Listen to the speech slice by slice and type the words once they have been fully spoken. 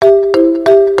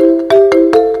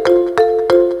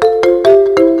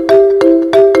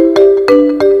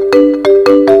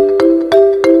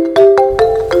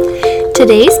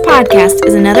podcast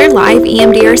is another live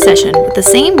EMDR session with the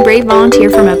same brave volunteer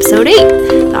from episode 8.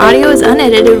 The audio is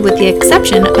unedited with the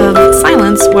exception of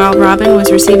silence while Robin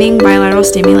was receiving bilateral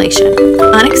stimulation.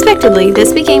 Unexpectedly,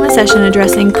 this became a session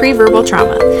addressing pre-verbal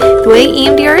trauma. The way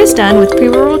EMDR is done with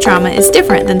pre-verbal trauma is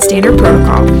different than standard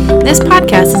protocol. This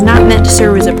podcast is not meant to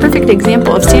serve as a perfect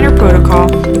example of standard protocol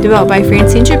developed by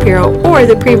Francine Shapiro or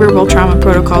the pre-verbal trauma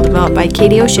protocol developed by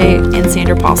Katie O'Shea and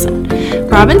Sandra Paulson.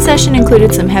 Robin's session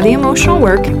included some heavy emotional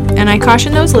work, and I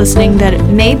caution those listening that it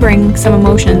may bring some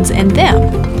emotions in them.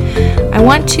 I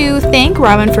want to thank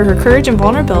Robin for her courage and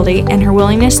vulnerability and her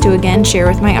willingness to again share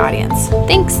with my audience.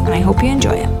 Thanks, and I hope you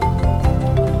enjoy it.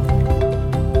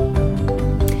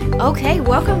 Okay,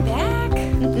 welcome back.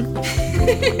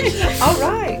 All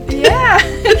right. Yeah,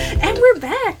 and we're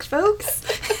back, folks.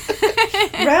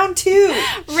 Round two.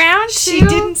 Round two. She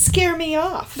didn't scare me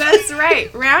off. That's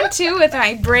right. Round two with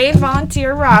my brave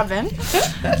volunteer, Robin.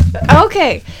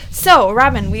 Okay, so,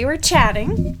 Robin, we were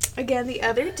chatting again the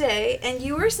other day, and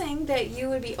you were saying that you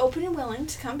would be open and willing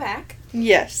to come back.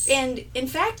 Yes. And, in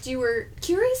fact, you were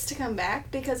curious to come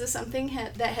back because of something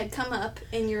that had come up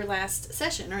in your last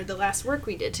session, or the last work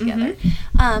we did together.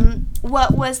 Mm-hmm.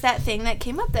 What was that thing that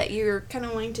came up that you're kind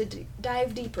of wanting to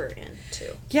dive deeper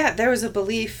into? Yeah, there was a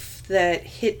belief that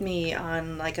hit me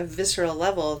on, like, a visceral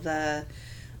level, the,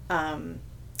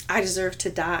 I deserve to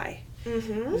die.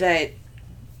 Mm-hmm. That,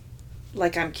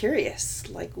 like, I'm curious,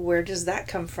 like, where does that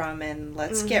come from, and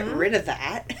let's get rid of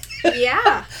that.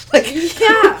 Yeah. Like,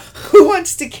 yeah. Who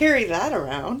wants to carry that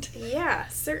around? Yeah,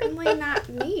 certainly not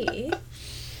me.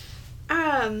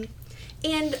 And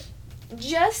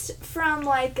just from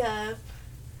a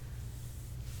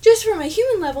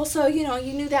human level, so,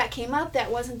 you knew that came up. That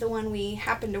wasn't the one we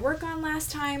happened to work on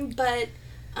last time, but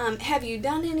have you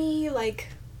done any,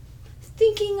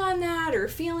 thinking on that or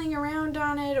feeling around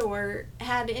on it or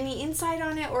had any insight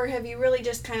on it, or have you really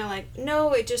just kind of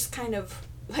no, it just kind of,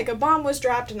 like a bomb was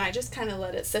dropped and I just kind of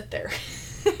let it sit there.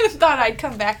 Thought I'd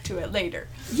come back to it later.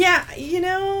 Yeah,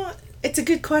 it's a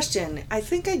good question. I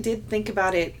think I did think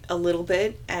about it a little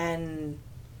bit, and,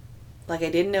 I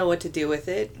didn't know what to do with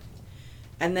it.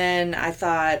 And then I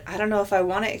thought, I don't know if I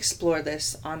want to explore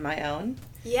this on my own.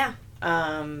 Yeah.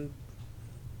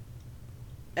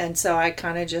 And so I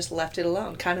kind of just left it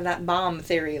alone. Kind of that bomb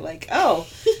theory,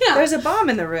 there's a bomb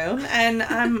in the room, and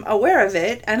I'm aware of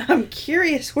it, and I'm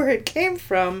curious where it came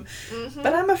from,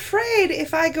 but I'm afraid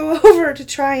if I go over to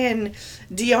try and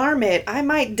de-arm it, I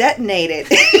might detonate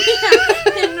it.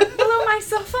 And blow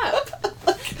myself up.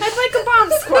 I'd like a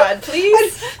bomb squad,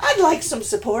 please. I'd like some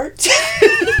support.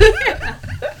 Yeah.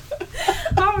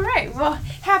 All right. Well,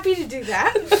 happy to do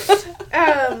that.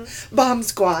 Bomb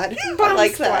squad. Bomb I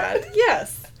like squad. that.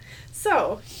 Yes.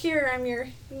 So, here I'm your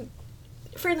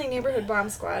friendly neighborhood bomb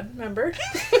squad member,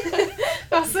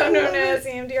 also known as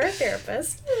EMDR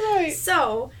therapist. Right.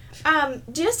 So,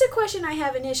 just a question I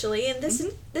have initially, and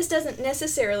this doesn't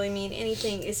necessarily mean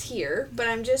anything is here, but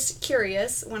I'm just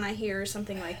curious when I hear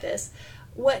something like this.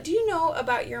 What do you know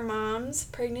about your mom's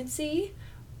pregnancy,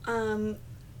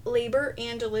 labor,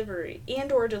 and delivery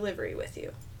with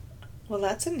you? Well,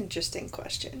 that's an interesting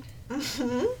question.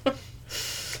 Mm-hmm.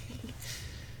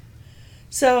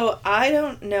 So, I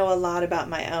don't know a lot about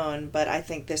my own, but I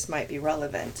think this might be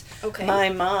relevant. Okay. My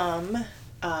mom,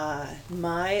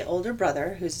 my older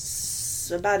brother, who's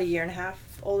about a year and a half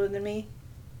older than me,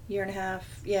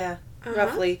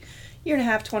 roughly, year and a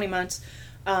half, 20 months,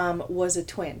 was a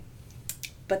twin.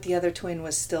 But the other twin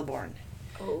was stillborn.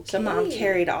 Okay. So Mom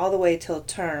carried all the way till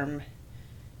term.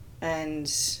 And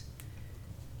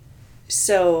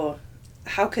so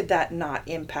how could that not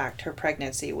impact her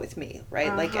pregnancy with me,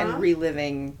 right? And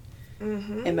reliving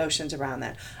emotions around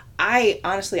that. I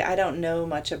don't know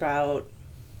much about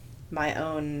my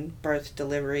own birth,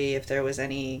 delivery, if there was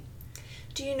any.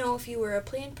 Do you know if you were a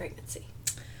planned pregnancy?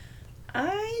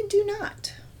 I do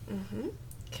not.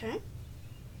 Okay.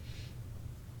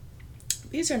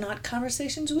 These are not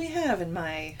conversations we have in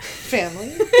my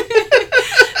family.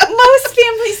 Most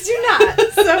families do not.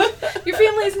 So your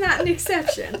family is not an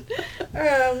exception.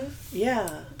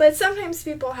 Yeah. But sometimes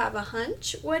people have a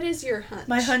hunch. What is your hunch?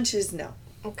 My hunch is no.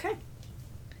 Okay.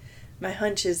 My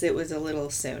hunch is it was a little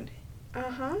soon.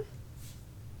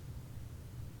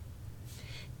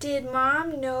 Did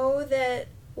Mom know that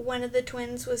one of the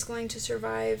twins was going to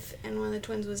survive and one of the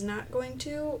twins was not going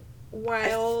to?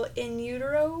 While in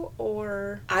utero,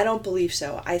 or? I don't believe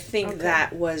so. I think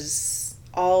that was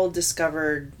all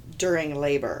discovered during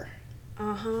labor.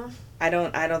 I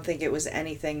don't think it was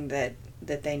anything that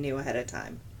they knew ahead of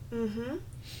time.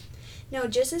 Now,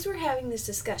 just as we're having this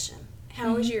discussion,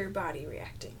 how is your body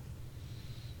reacting?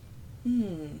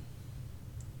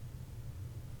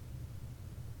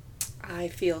 I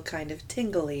feel kind of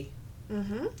tingly.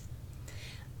 Mm-hmm.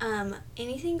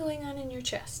 Anything going on in your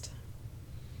chest?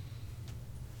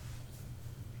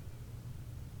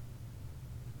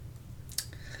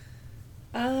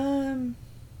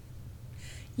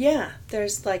 Yeah,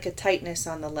 there's like a tightness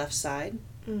on the left side.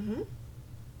 Mm-hmm.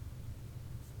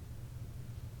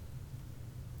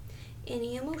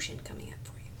 Any emotion coming up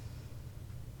for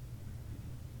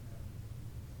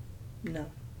you?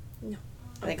 No. No.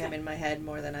 I think I'm in my head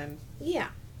more than I'm... Yeah.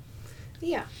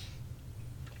 Yeah.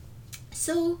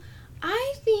 So,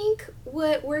 I think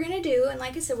what we're going to do, and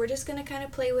like I said, we're just going to kind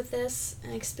of play with this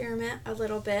and experiment a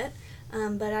little bit,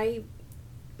 but I'm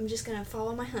just going to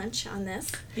follow my hunch on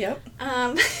this. Yep.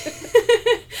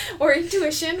 Or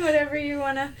intuition, whatever you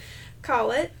want to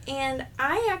call it. And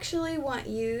I actually want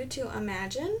you to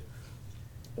imagine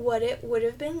what it would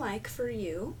have been like for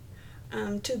you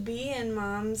to be in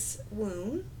Mom's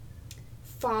womb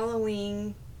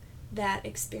following that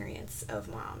experience of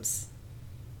Mom's.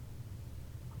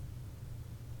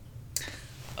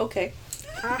 Okay.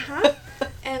 Uh-huh.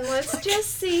 And let's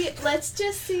just see.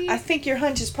 I think your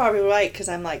hunch is probably right, because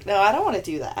I'm like, no, I don't want to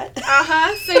do that.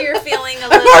 Uh-huh. So you're feeling a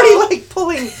little... I'm already like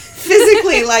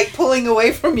physically like pulling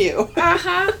away from you.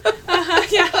 Uh-huh. Uh-huh.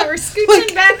 Yeah, we're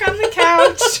scooching back on the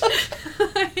couch.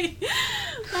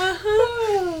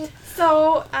 Uh-huh.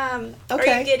 So,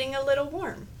 okay. Are you getting a little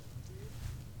warm?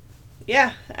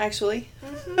 Yeah, actually.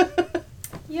 Mm-hmm.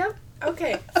 Yep.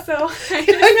 Okay. So I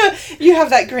know you have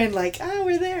that grin like, oh,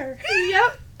 we're there.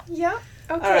 Yep. Yep.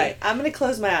 Okay. All right, I'm gonna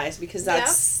close my eyes because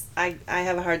that's I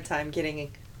have a hard time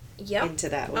getting into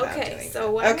that without doing Okay.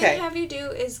 So what I'm gonna have you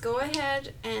do is go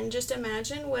ahead and just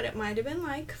imagine what it might have been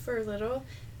like for little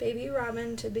baby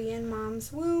Robin to be in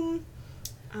Mom's womb,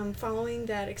 following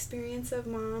that experience of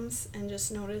Mom's, and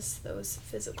just notice those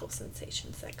physical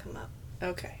sensations that come up.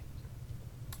 Okay.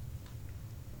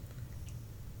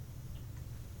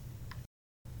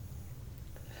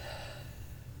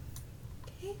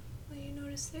 Okay. What do you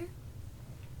notice there?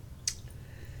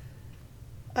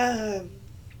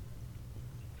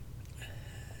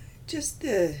 Just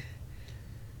the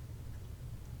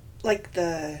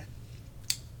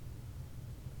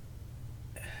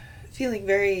feeling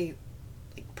very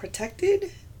like,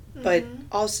 protected, but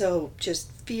also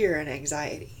just fear and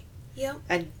anxiety. Yep.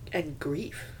 And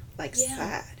grief, like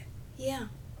sad. Yeah.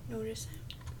 Notice that.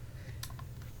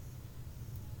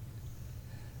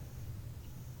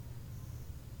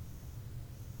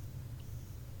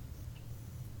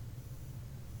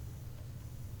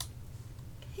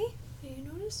 Okay. What do you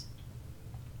notice?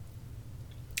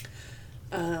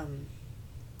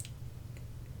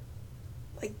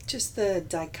 Like just the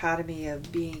dichotomy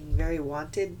of being very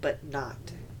wanted but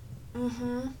not.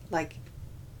 Mm-hmm. Like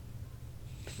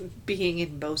being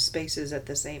in both spaces at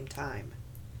the same time.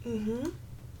 Mm-hmm.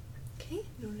 Okay,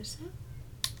 notice that.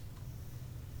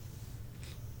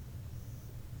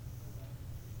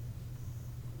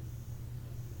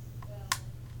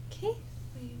 Okay,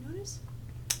 what do you notice?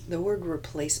 The word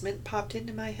replacement popped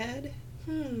into my head.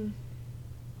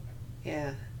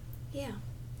 Yeah. Yeah.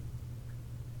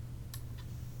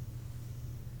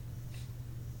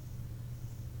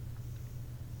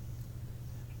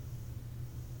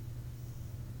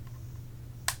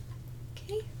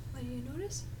 Okay, what do you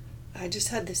notice? I just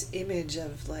had this image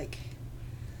of like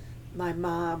my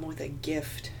mom with a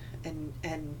gift and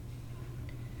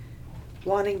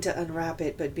wanting to unwrap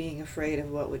it but being afraid of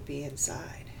what would be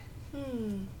inside.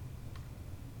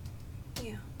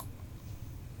 Yeah.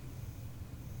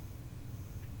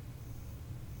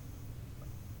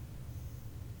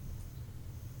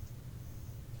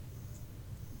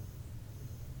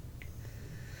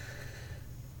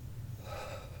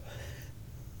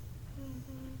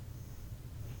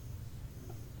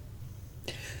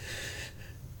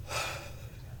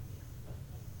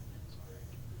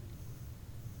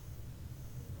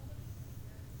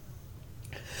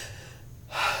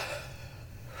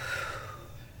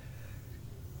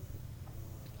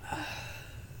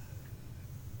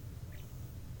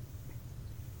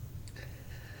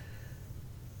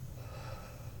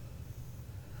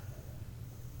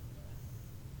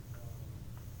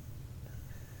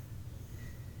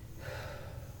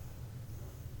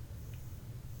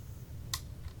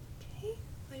 Okay,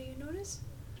 what do you notice?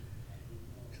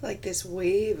 Like this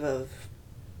wave of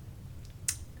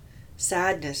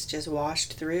sadness just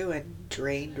washed through and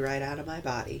drained right out of my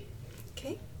body.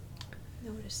 Okay,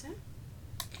 notice that.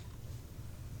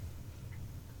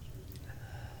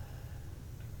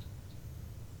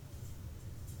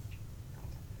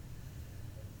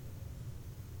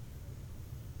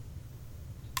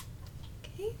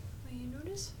 Okay, what do you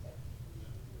notice?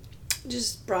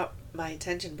 Just brought my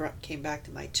attention came back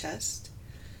to my chest.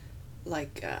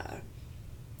 Like,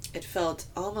 it felt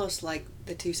almost like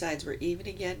the two sides were even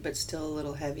again, but still a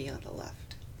little heavy on the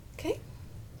left. Okay.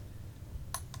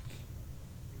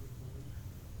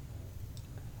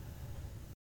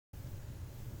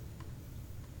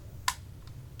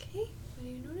 Okay, what do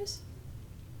you notice?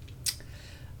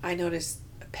 I noticed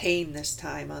pain this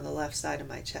time on the left side of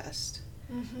my chest.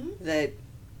 Mm-hmm. That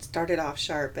started off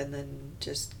sharp and then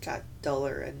just got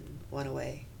duller and went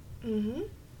away. Mm-hmm.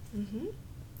 Mm-hmm.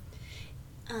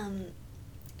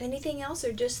 Anything else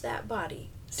or just that body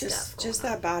stuff? Just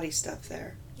that body stuff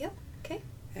there. Yep. Okay.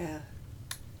 Yeah.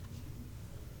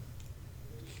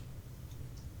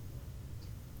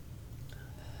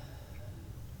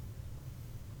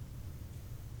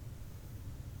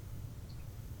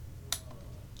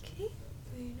 Okay.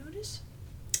 What do you notice?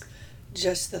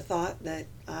 Just the thought that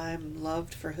I'm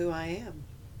loved for who I am.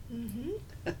 Mm-hmm.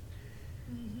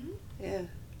 Mm-hmm. Yeah.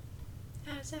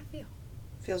 How does that feel?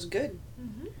 Feels good.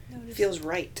 Mm-hmm. Notice. Feels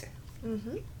right.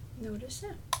 Mm-hmm. Notice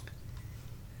that.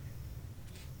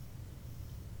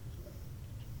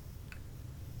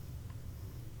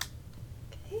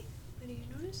 Okay. What do you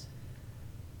notice?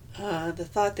 The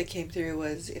thought that came through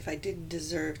was, if I didn't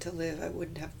deserve to live, I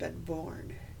wouldn't have been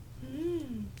born.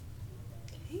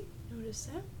 Okay. Notice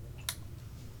that.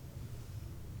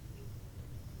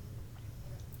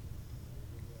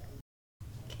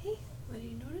 Okay. What do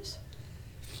you notice?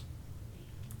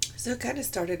 So it kind of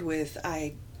started with,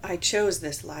 I chose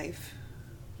this life,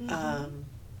 Mm-hmm.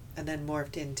 and then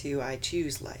morphed into I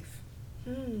choose life.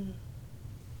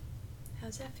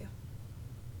 How's that feel?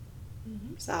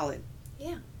 Mm-hmm. Solid.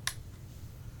 Yeah.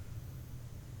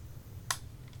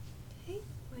 Okay.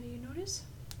 What do you notice?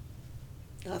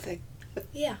 Nothing.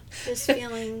 Yeah. Just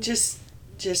feeling.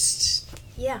 Just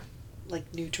Yeah.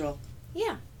 like neutral.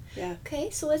 Yeah. Yeah. Okay,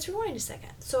 so let's rewind a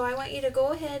second. So I want you to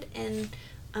go ahead and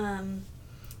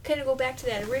kind of go back to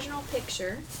that original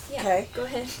picture. Yeah. Okay. Go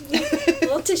ahead. A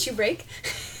little tissue break.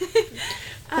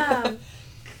 That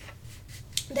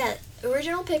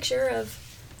original picture of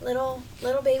little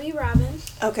baby Robin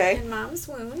Okay. in mom's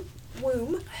womb.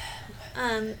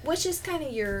 What's just kind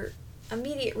of your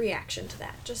immediate reaction to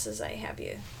that? Just as I have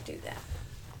you do that.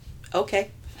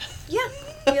 Okay. Yeah.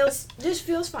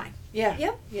 Feels fine. Yeah.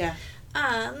 Yep. Yeah.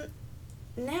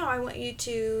 Now I want you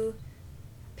to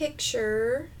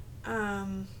picture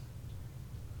mom's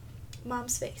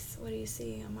face. What do you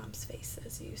see on mom's face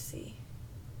as you see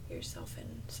yourself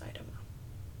inside of mom?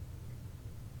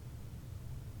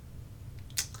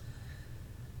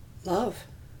 Love.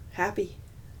 Happy.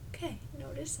 Okay,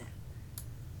 notice that.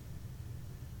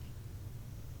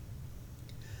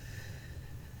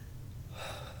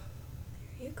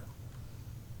 There you go.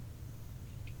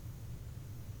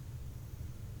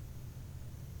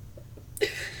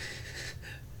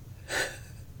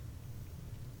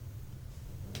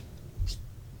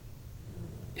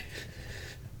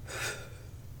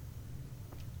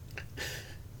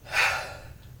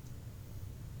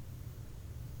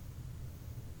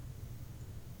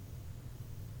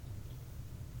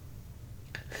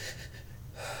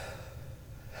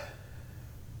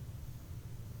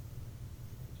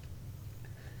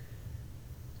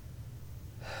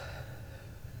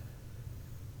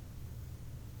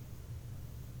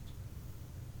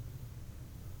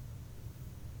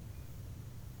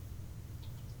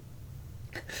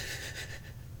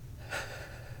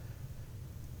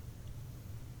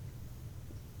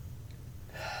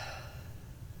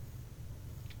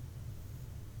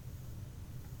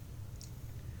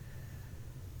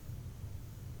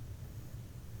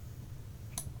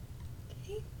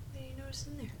 Okay, what do you notice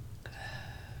in there?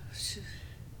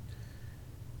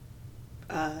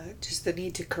 Just the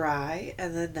need to cry,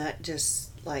 and then that just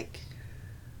like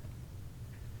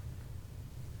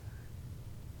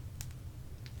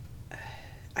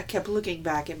I kept looking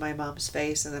back at my mom's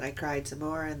face, and then I cried some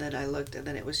more, and then I looked, and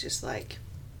then it was just like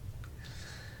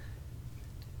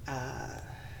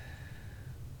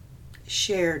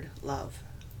shared love.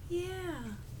 Yeah,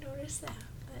 notice that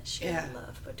shared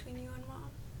love between you and mom.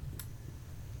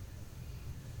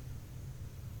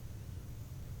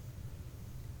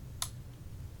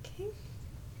 Okay.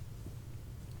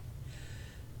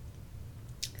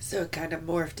 So it kind of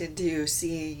morphed into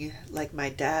seeing like my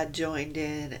dad joined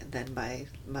in, and then my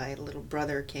little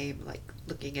brother came like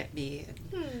looking at me,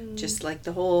 and just like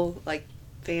the whole like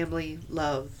family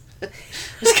love. It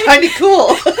was kind of cool.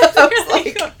 I was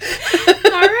like, cool.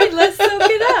 All right, let's soak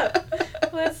it up.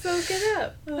 Let's soak it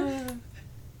up.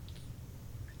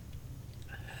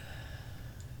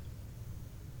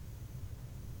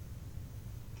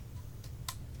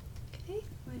 Okay,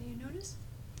 what do you notice?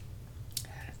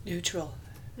 Neutral.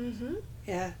 Mm-hmm.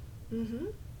 Yeah. Mm-hmm.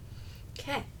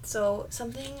 Okay, so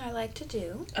something I like to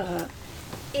do Uh-huh.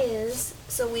 is,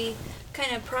 so we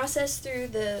kind of process through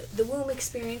the womb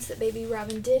experience that baby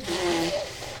Robin did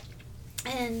have.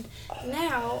 And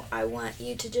now I want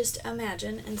you to just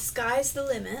imagine, and sky's the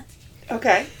limit,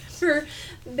 Okay. for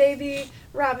baby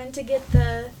Robin to get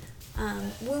the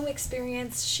womb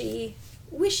experience she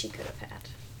wished she could have had.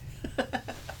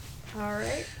 All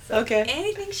right. So Okay.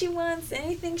 anything she wants,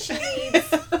 anything she needs,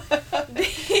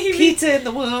 baby. Pizza in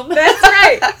the womb. That's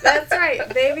right. That's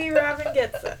right. Baby Robin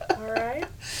gets it. All right.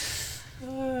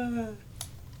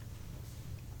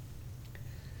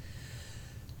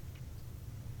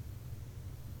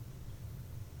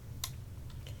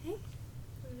 Okay.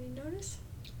 What do you notice?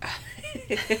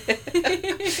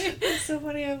 It's so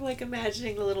funny. I'm like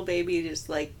imagining the little baby just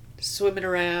like swimming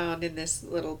around in this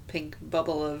little pink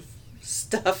bubble of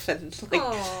stuff and like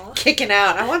Aw. kicking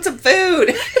out. I want some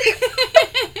food.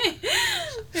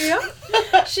 Yeah.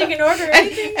 She can order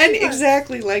anything and she wants.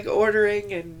 exactly like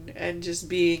ordering and just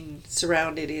being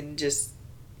surrounded in just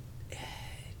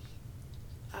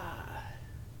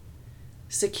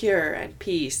secure and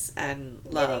peace and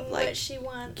love, Getting like what she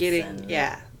wants. getting and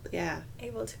yeah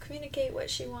able to communicate what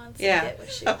she wants yeah. and get what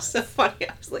she That wants. was so funny.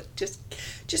 I was like,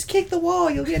 just kick the wall,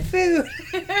 you'll get food.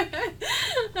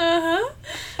 Uh-huh.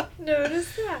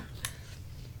 Notice that.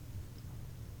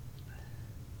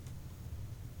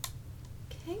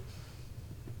 Okay.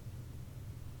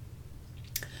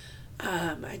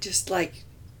 I just like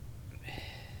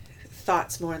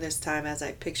thoughts more this time as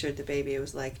I pictured the baby. It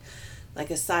was like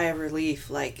a sigh of relief,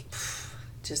 like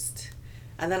just,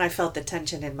 and then I felt the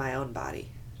tension in my own body.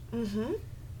 Mm-hmm.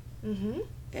 Mm-hmm.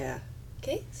 Yeah.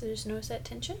 Okay, so just notice that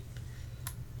tension.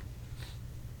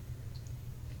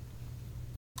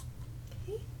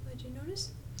 Okay, what did you notice?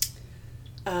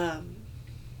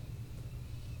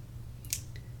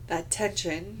 That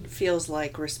tension feels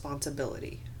like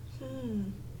responsibility.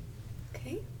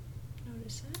 Okay,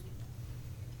 notice that.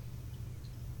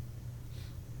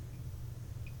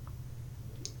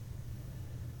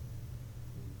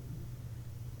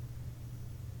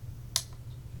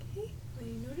 Okay, what do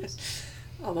you notice?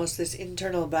 Almost this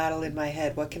internal battle in my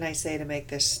head. What can I say to make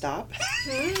this stop?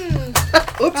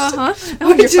 Oops.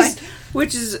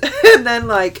 Which is, and then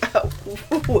like,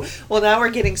 well, now we're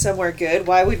getting somewhere good.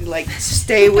 Why wouldn't like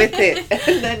stay with it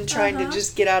and then trying to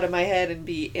just get out of my head and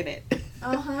be in it?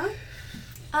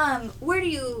 Where do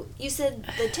you said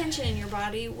the tension in your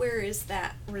body, where is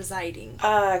that residing?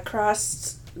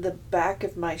 Across the back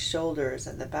of my shoulders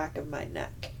and the back of my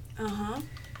neck.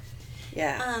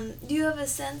 Yeah. Do you have a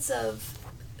sense of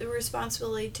the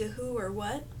responsibility to who or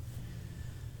what?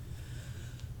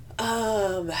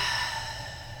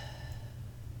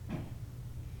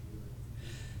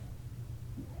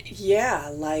 Yeah,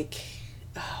 like,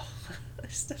 oh,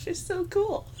 this stuff is so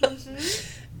cool.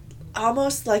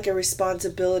 Almost like a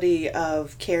responsibility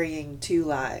of carrying two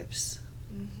lives.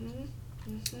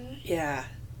 Yeah.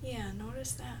 Yeah,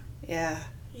 notice that. Yeah.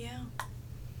 Yeah.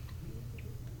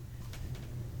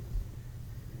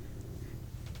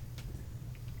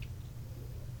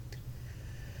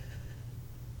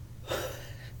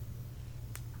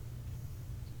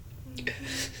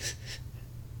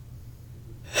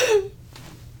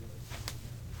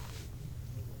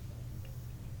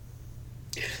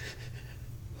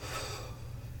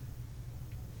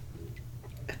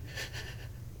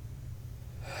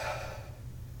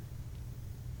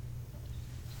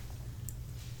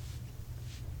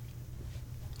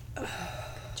 Good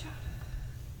job.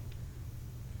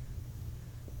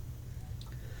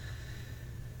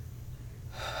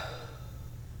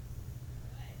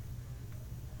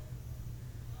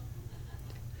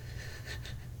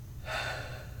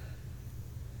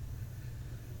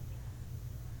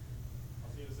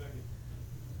 I'll see you in a second.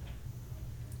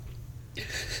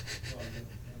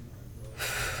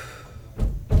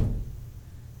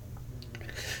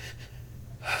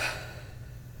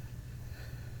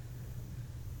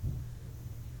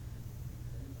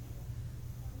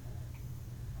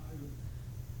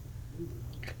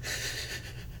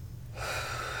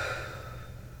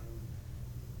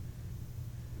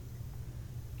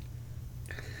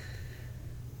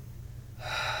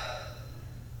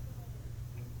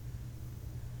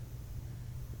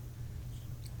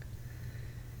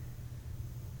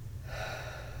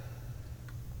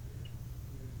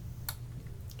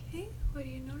 Okay, what do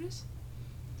you notice?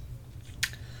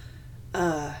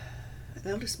 I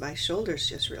noticed my shoulders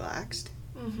just relaxed.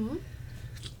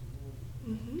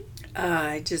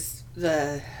 I just,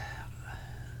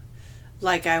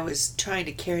 like I was trying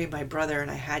to carry my brother and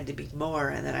I had to be more,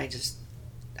 and then I just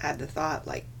had the thought,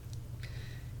 like,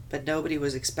 But nobody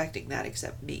was expecting that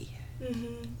except me.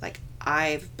 Mm-hmm. Like,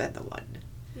 I've been the one.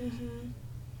 Mm-hmm.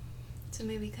 So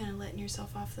maybe kind of letting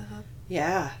yourself off the hook.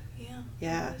 Yeah. Yeah.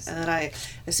 Yeah. And then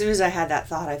as soon as I had that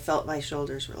thought, I felt my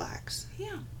shoulders relax.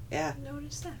 Yeah. Yeah.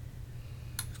 Notice that.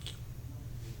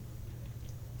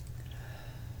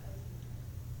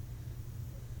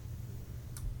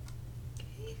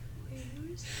 Okay.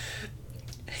 Notice.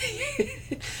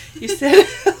 You said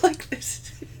like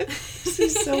this. This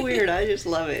is so weird. I just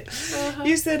love it. Uh-huh.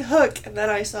 You said hook, and then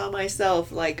I saw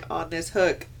myself like on this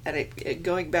hook, and it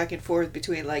going back and forth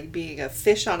between like being a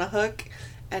fish on a hook,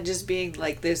 and just being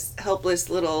like this helpless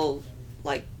little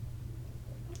like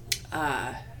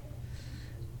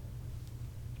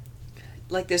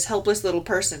this helpless little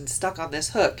person stuck on this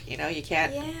hook. You know, you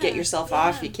can't get yourself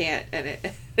off. You can't, and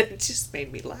it just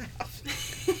made me laugh.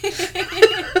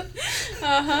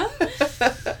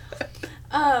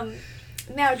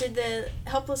 Now, did the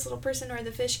helpless little person or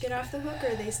the fish get off the hook,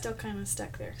 or are they still kind of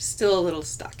stuck there? Still a little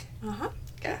stuck.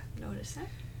 Yeah. Notice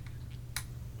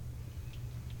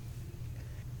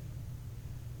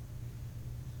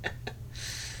that.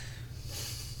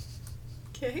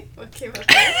 Okay, what came up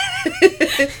there?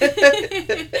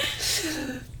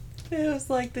 It was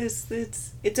like this.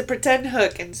 It's a pretend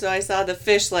hook, and so I saw the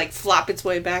fish like flop its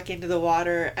way back into the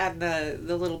water, and the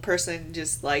little person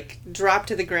just like drop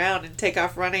to the ground and take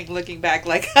off running, looking back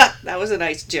like, ha, that was a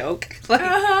nice joke.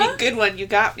 Like, good one, you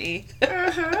got me.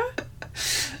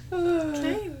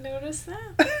 Okay, notice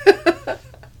that.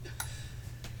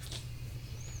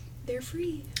 They're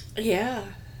free. Yeah.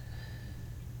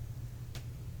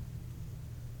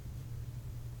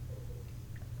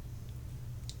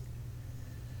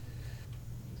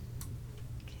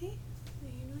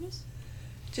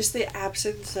 Just the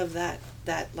absence of that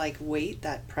like weight,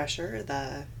 that pressure,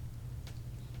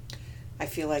 I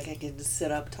feel like I can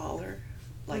sit up taller.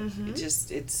 Like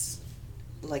it's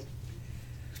like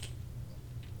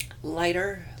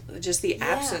lighter. Just the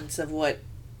absence of what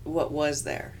was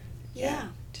there. Yeah.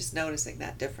 Just noticing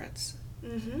that difference.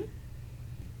 Mm-hmm.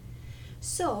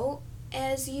 So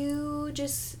as you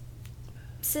just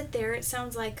sit there, it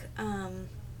sounds like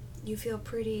you feel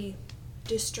pretty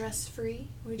distress-free.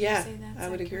 Would you say that? I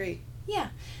would agree. Yeah.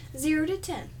 0 to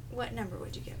 10. What number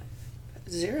would you give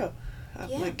it? 0.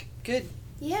 Like, good.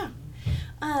 Yeah.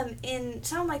 And it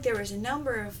sounded like there was a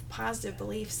number of positive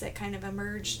beliefs that kind of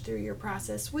emerged through your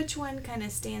process. Which one kind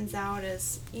of stands out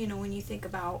as, when you think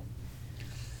about,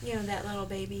 that little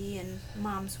baby in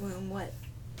mom's womb, what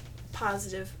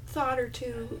positive thought or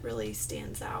two really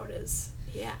stands out as,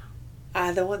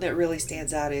 the one that really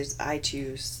stands out is I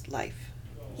choose life.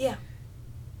 Yeah.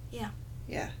 Yeah.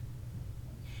 Yeah.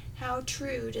 How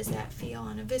true does that feel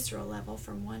on a visceral level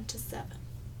from 1 to 7?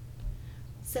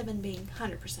 7 being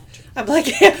 100% true. I'm like,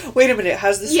 wait a minute,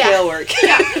 how's the scale work?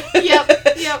 Yeah. Yep.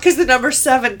 Because the number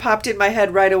 7 popped in my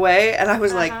head right away, and I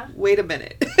was like, wait a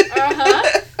minute.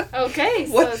 Okay.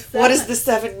 So what does the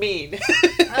 7 mean?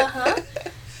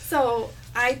 So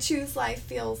I choose life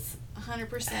feels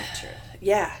 100% true.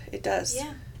 Yeah, it does.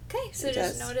 Yeah. Okay. So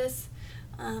just notice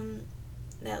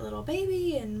that little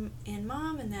baby and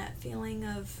mom and that feeling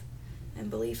of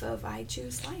and belief of I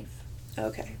choose life.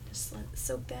 Okay. Just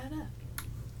soak that up.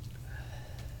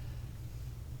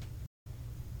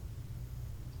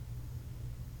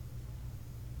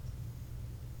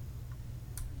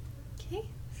 Okay.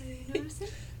 Are you noticing?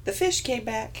 The fish came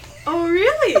back. Oh,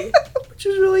 really? Which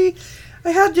was really...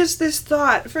 I had just this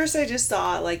thought. First I just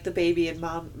saw like the baby in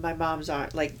my mom's arm,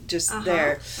 like just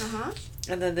there.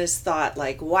 And then this thought,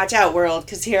 like, watch out, world,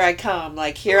 because here I come,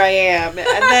 like, here I am. And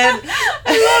then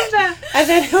I love that. And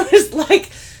then it was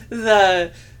like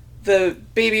the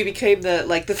baby became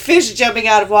the fish jumping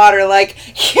out of water, like,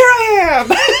 here I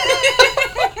am.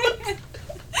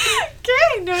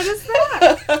 Okay, notice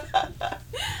that.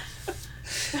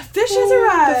 The fish has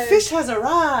arrived. The fish has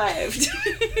arrived.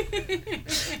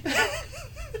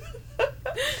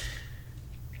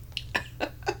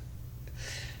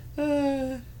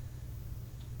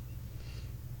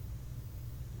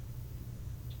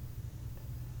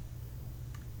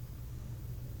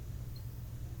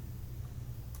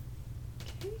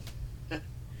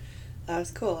 That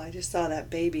was cool. I just saw that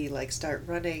baby like start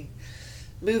running,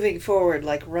 moving forward,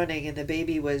 like running, and the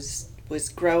baby was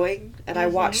growing, and I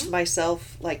watched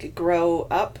myself like grow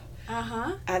up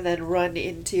and then run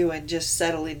into and just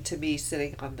settle into me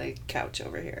sitting on the couch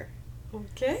over here.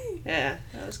 Okay. Yeah,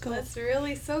 that was cool. Let's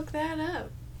really soak that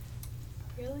up.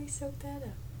 Really soak that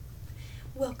up.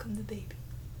 Welcome the baby.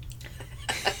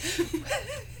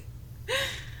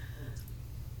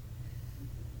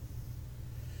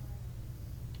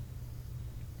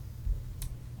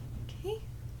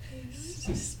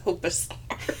 So bizarre.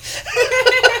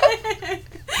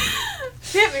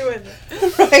 Hit me with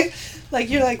it. Right? Like,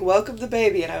 you're like, welcome the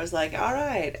baby. And I was like, all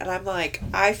right. And I'm like,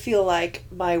 I feel like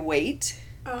my weight,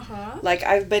 like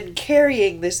I've been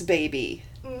carrying this baby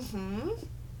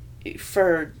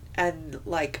and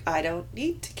like, I don't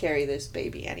need to carry this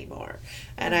baby anymore.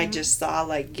 And I just saw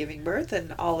like giving birth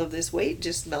and all of this weight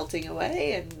just melting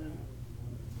away and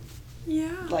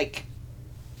like,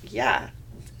 yeah.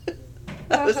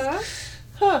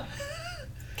 Huh.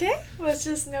 Okay, let's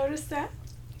just notice that.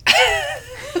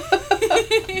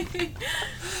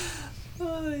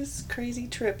 Oh, this crazy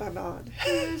trip I'm on.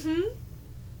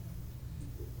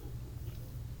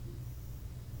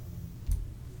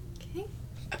 Okay.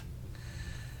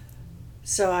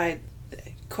 So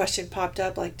question popped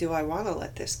up, like, do I want to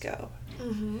let this go?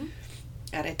 And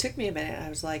it took me a minute. I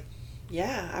was like,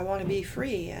 yeah, I want to be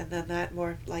free. And then that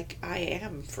more like, I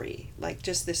am free. Like,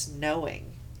 just this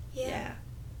knowing. Yeah.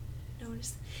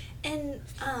 Notice. And,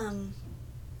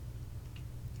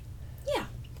 yeah.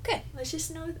 Okay. Let's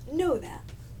just know that.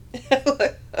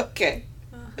 Okay.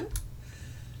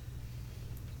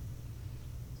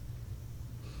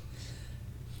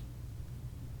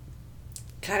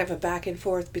 Kind of a back and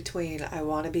forth between I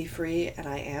want to be free and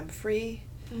I am free.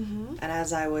 And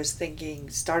as I was thinking,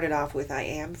 started off with I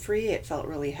am free, it felt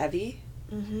really heavy.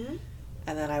 And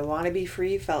then I want to be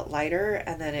free felt lighter.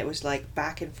 And then it was like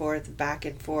back and forth,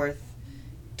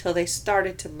 till they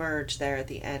started to merge there at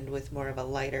the end with more of a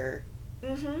lighter.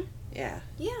 Yeah.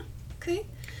 Yeah. Okay.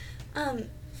 And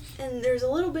there's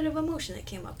a little bit of emotion that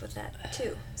came up with that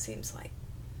too, seems like.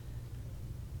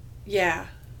 Yeah.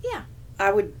 Yeah.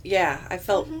 I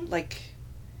felt like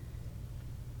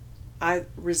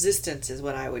resistance is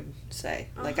what I would say.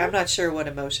 Like, I'm not sure what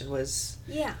emotion was.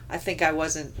 Yeah. I think I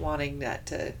wasn't wanting that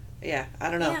to, I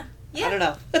don't know. Yeah. I don't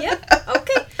know. Yep.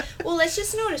 Okay. Well, let's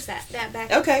just notice that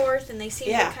back and forth, and they seem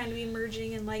to kind of be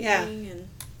merging and lightening and.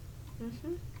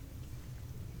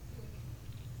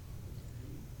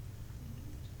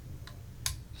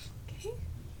 Okay.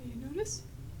 You notice?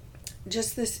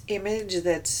 Just this image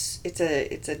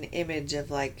it's an image of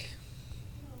like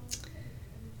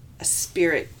a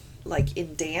spirit, like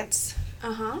in dance.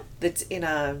 That's in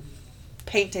a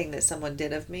painting that someone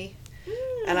did of me.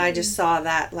 And I just saw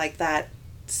that, like, that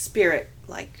spirit,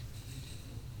 like,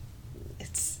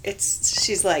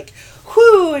 she's like,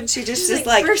 whoo, and she just is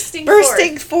like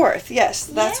bursting forth. Yes,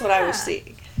 that's what I was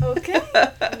seeing. Okay.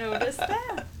 Notice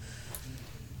that.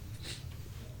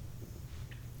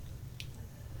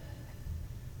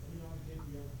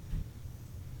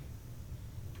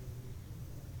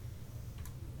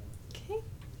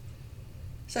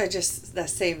 So I just, that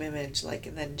same image, like,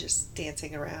 and then just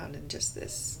dancing around and just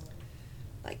this,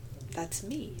 like, that's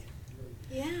me.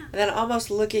 Yeah. And then almost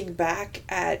looking back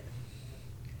at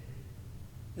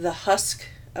the husk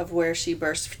of where she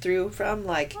burst through from,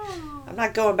 like, I'm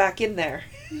not going back in there.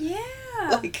 Yeah.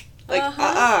 like,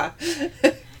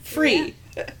 free.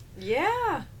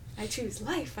 Yeah. I choose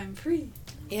life. I'm free.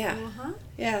 Yeah.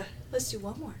 Yeah. Let's do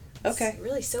one more. Okay. Let's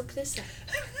really soak this up.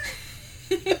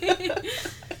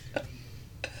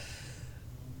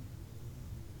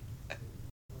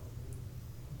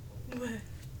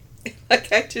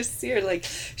 Like, I just see her, like,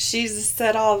 she's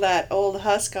set all that old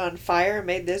husk on fire,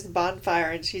 made this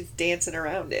bonfire, and she's dancing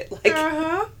around it. Like,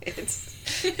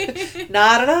 it's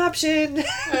not an option.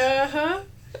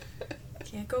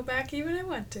 Can't go back even I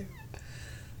want to.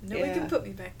 Nobody can put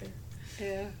me back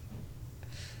there.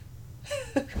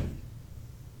 Yeah.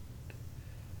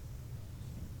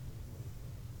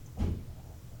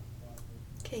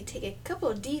 Okay, take a couple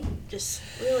of deep, just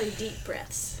really deep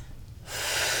breaths.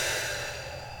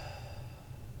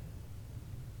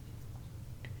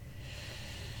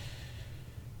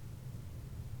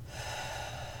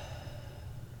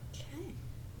 Okay.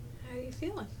 How are you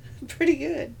feeling? Pretty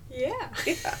good. Yeah.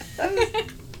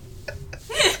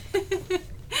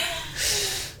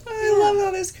 I love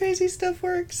how this crazy stuff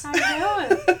works. I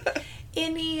know.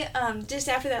 Any, just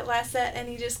after that last set,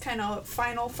 any just kind of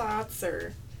final thoughts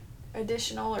or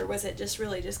additional, or was it just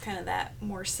really just kind of that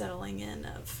more settling in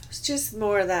of? It's just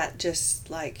more of that, just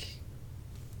like,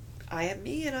 I am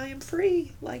me and I am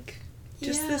free. Like,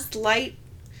 just this light,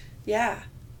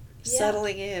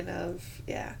 settling in of,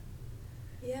 Yeah,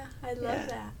 I love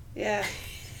that. Yeah,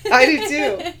 I do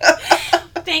too.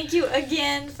 Thank you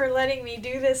again for letting me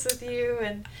do this with you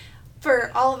and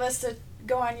for all of us to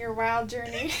go on your wild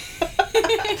journey.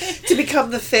 To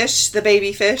become the fish, the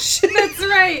baby fish. That's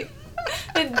right.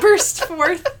 And burst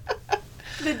forth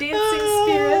the dancing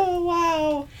spirit.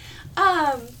 Oh,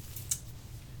 wow.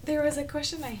 There was a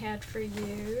question I had for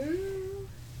you.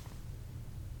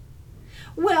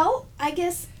 Well, I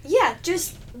guess, yeah,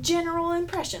 just general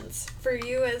impressions for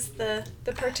you as the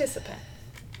participant.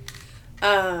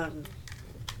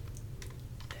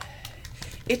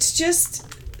 It's just,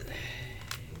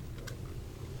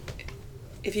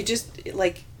 if you just,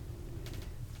 like,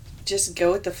 just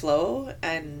go with the flow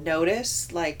and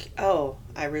notice, like, oh,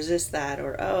 I resist that,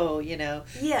 or oh, you know,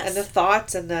 Yes. and the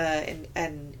thoughts and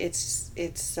it's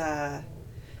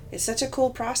such a cool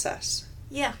process.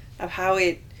 Yeah. Of how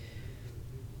it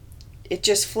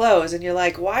just flows, and you're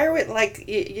like, why are we, like,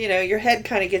 you know, your head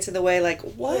kind of gets in the way, like,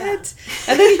 what? Yeah.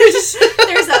 And then you're just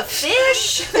There's a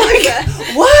fish. like,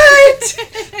 what?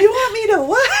 You want me to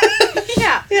what?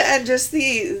 Yeah. Yeah, and just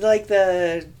the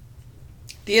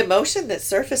emotion that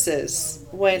surfaces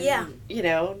when, you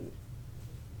know,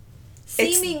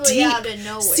 Seemingly deep, out of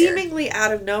nowhere. Seemingly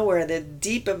out of nowhere, the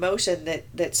deep emotion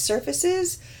that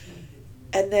surfaces,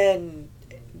 and then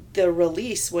the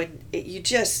release when you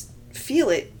just feel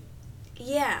it.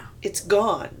 Yeah. It's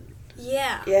gone.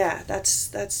 Yeah. Yeah,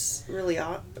 that's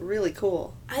really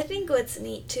cool. I think what's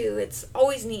neat too, it's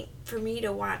always neat for me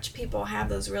to watch people have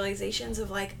those realizations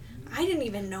of like, I didn't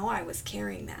even know I was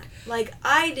carrying that. Like,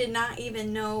 I did not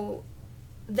even know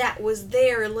that was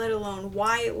there, let alone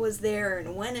why it was there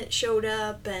and when it showed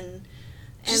up, and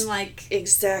like,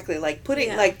 exactly, like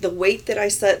putting like the weight that I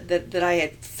said that I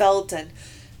had felt, and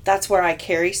that's where I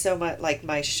carry so much, like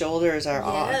my shoulders are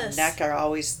all, neck are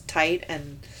always tight,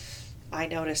 and I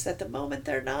notice that the moment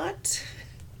they're not,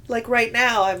 like right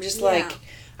now, I'm just like,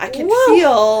 I can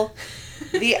feel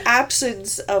the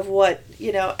absence of what,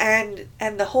 you know, and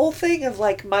the whole thing of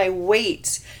like my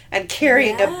weight and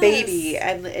carrying a baby,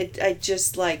 and I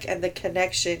just like, and the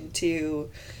connection to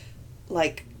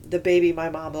like the baby my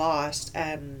mom lost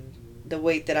and the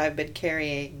weight that I've been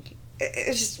carrying,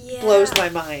 it just blows my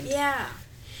mind. Yeah.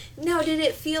 Now, did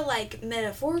it feel like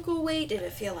metaphorical weight? Did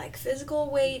it feel like physical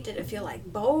weight? Did it feel like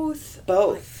both?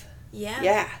 Both. Like, yeah.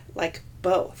 Yeah, like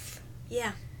both.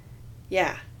 Yeah.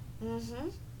 Yeah. Mm-hmm.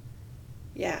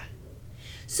 Yeah.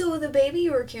 So the baby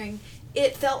you were carrying,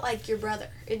 it felt like your brother.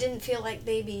 It didn't feel like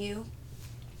baby you.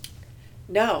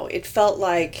 No, it felt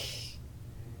like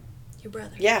your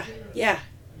brother. Yeah. Yeah.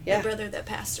 Yeah. The brother that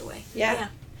passed away. Yeah.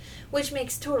 Which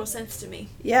makes total sense to me.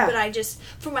 Yeah. But I just,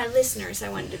 for my listeners, I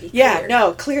wanted to be clear. Yeah,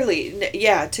 no, clearly,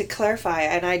 yeah, to clarify,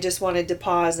 and I just wanted to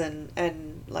pause and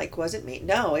like, was it me?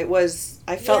 No, it was,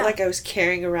 I felt like I was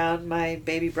carrying around my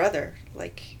baby brother.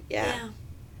 Like,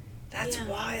 that's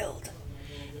wild.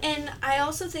 And I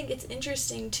also think it's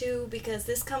interesting, too, because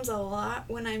this comes a lot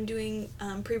when I'm doing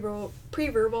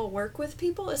pre-verbal work with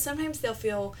people, is sometimes they'll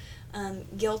feel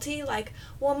guilty, like,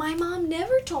 well, my mom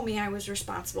never told me I was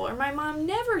responsible, or my mom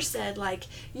never said, like,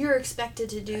 you're expected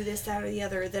to do this, that, or the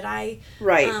other, that I'm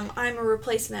a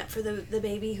replacement for the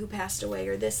baby who passed away,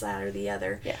 or this, that, or the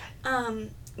other. Yeah.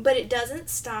 But it doesn't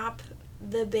stop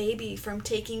the baby from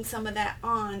taking some of that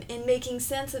on and making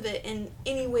sense of it in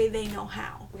any way they know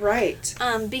how. Right.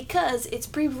 Because it's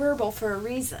pre-verbal for a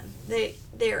reason.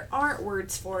 There aren't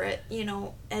words for it. You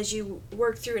know, as you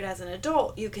work through it as an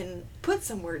adult, you can put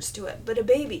some words to it, but a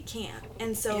baby can't.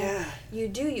 And so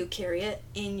you carry it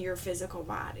in your physical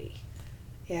body.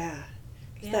 Yeah.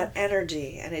 It's that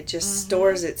energy, and it just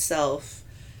stores itself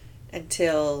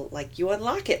until, like, you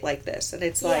unlock it like this, and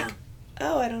it's like,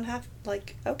 oh, I don't have,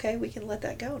 like, okay, we can let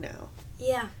that go now.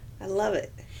 Yeah. I love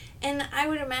it. And I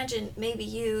would imagine maybe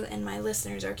you and my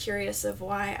listeners are curious of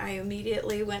why I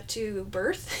immediately went to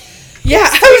birth. Yeah,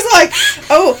 I was like,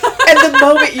 oh, and the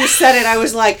moment you said it, I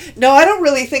was like, no, I don't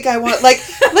really think I want, like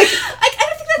I don't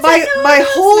think that's my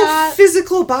whole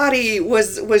physical body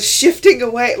was shifting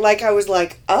away. Like, I was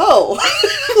like, oh,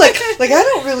 like I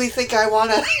don't really think I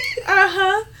want to.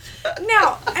 Uh-huh.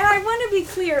 Now, and I want to be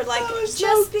clear, like,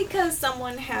 just because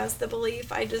someone has the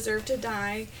belief I deserve to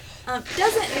die,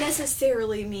 doesn't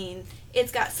necessarily mean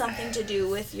it's got something to do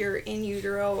with your in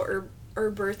utero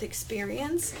or birth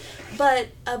experience. But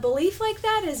a belief like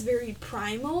that is very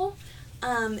primal.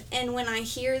 And when I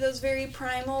hear those very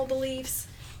primal beliefs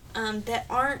that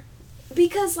aren't,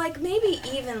 because, like, maybe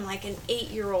even like an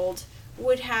 8-year-old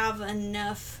would have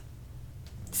enough.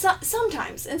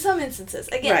 Sometimes, in some instances,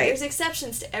 again, there's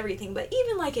exceptions to everything, but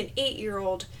even like an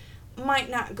 8-year-old might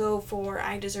not go for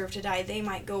I deserve to die. They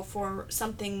might go for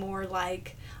something more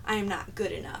like I am not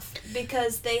good enough,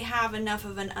 because they have enough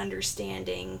of an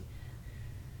understanding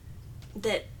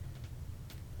that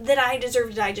I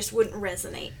deserve to die just wouldn't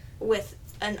resonate with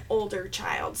an older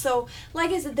child. So,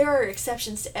 like I said, there are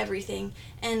exceptions to everything,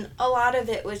 and a lot of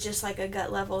it was just like a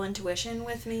gut level intuition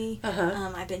with me.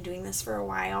 I've been doing this for a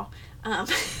while,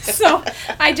 so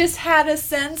I just had a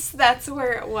sense that's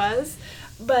where it was.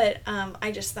 But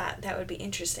I just thought that would be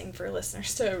interesting for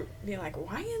listeners to be like,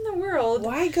 why in the world?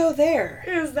 Why go there?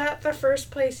 Is that the first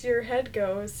place your head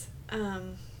goes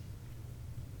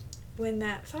when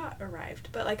that thought arrived?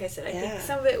 But like I said, I think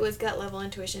some of it was gut level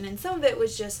intuition, and some of it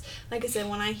was just, like I said,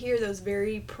 when I hear those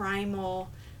very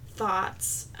primal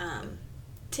thoughts,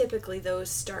 typically those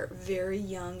start very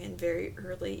young and very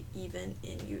early, even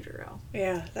in utero.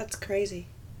 Yeah, that's crazy.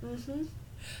 Mm-hmm.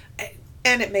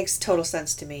 And it makes total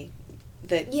sense to me.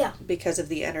 That because of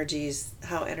the energies,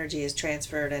 how energy is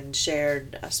transferred and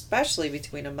shared, especially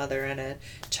between a mother and a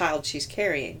child she's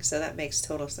carrying. So that makes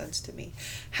total sense to me.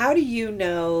 How do you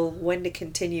know when to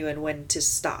continue and when to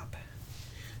stop?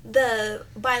 The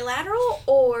bilateral,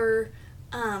 or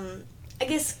I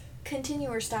guess continue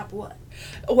or stop what?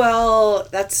 Well,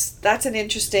 that's an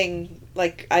interesting,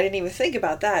 like, I didn't even think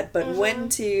about that. But when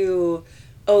to,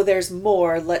 there's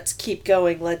more, let's keep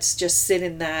going, let's just sit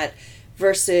in that.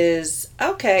 Versus,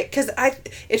 okay, because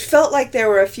it felt like there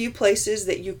were a few places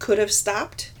that you could have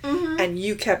stopped, and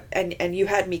you kept, and you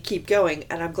had me keep going,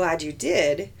 and I'm glad you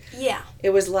did. Yeah. It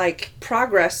was like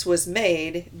progress was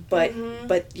made, but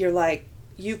you're like,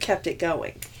 you kept it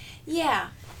going. Yeah.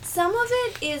 Some of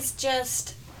it is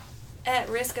just, at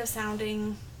risk of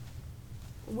sounding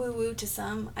woo-woo to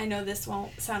some, I know this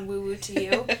won't sound woo-woo to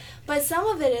you, but some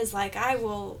of it is like, I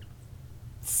will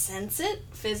sense it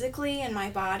physically in my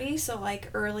body. So like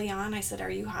early on I said, are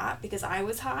you hot? Because I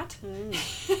was hot.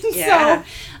 Yeah.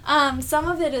 So some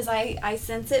of it is I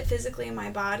sense it physically in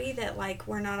my body that like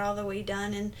we're not all the way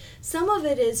done, and some of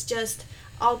it is just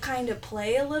I'll kind of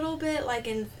play a little bit like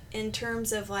in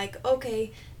terms of like,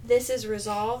 okay, this is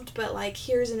resolved, but like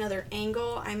here's another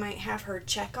angle. I might have her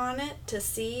check on it to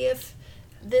see if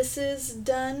this is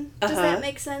done. Does that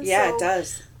make sense? Yeah, so, it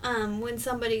does. When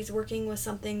somebody's working with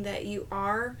something that you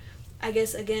are, I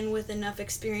guess, again, with enough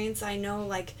experience, I know,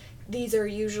 like, these are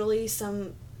usually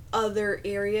some other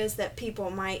areas that people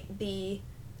might be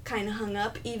kind of hung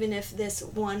up, even if this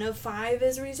 1 of 5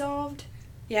 is resolved.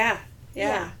 Yeah.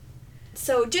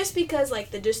 So just because, like,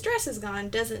 the distress is gone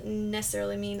doesn't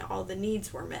necessarily mean all the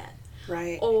needs were met.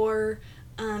 Right. Or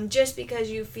just because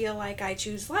you feel like I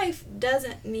choose life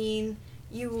doesn't mean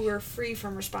you were free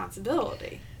from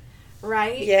responsibility.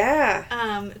 Right? Yeah.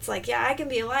 It's like, yeah, I can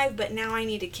be alive, but now I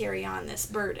need to carry on this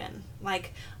burden.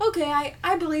 Like, okay,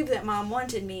 I believe that Mom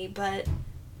wanted me, but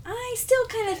I still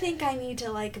kind of think I need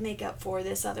to, like, make up for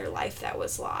this other life that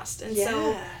was lost. And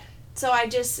so I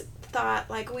just thought,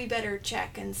 like, we better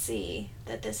check and see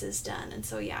that this is done. And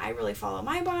so, yeah, I really follow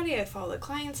my body, I follow the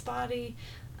client's body,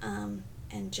 and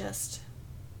just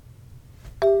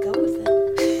go with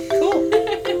it. Cool.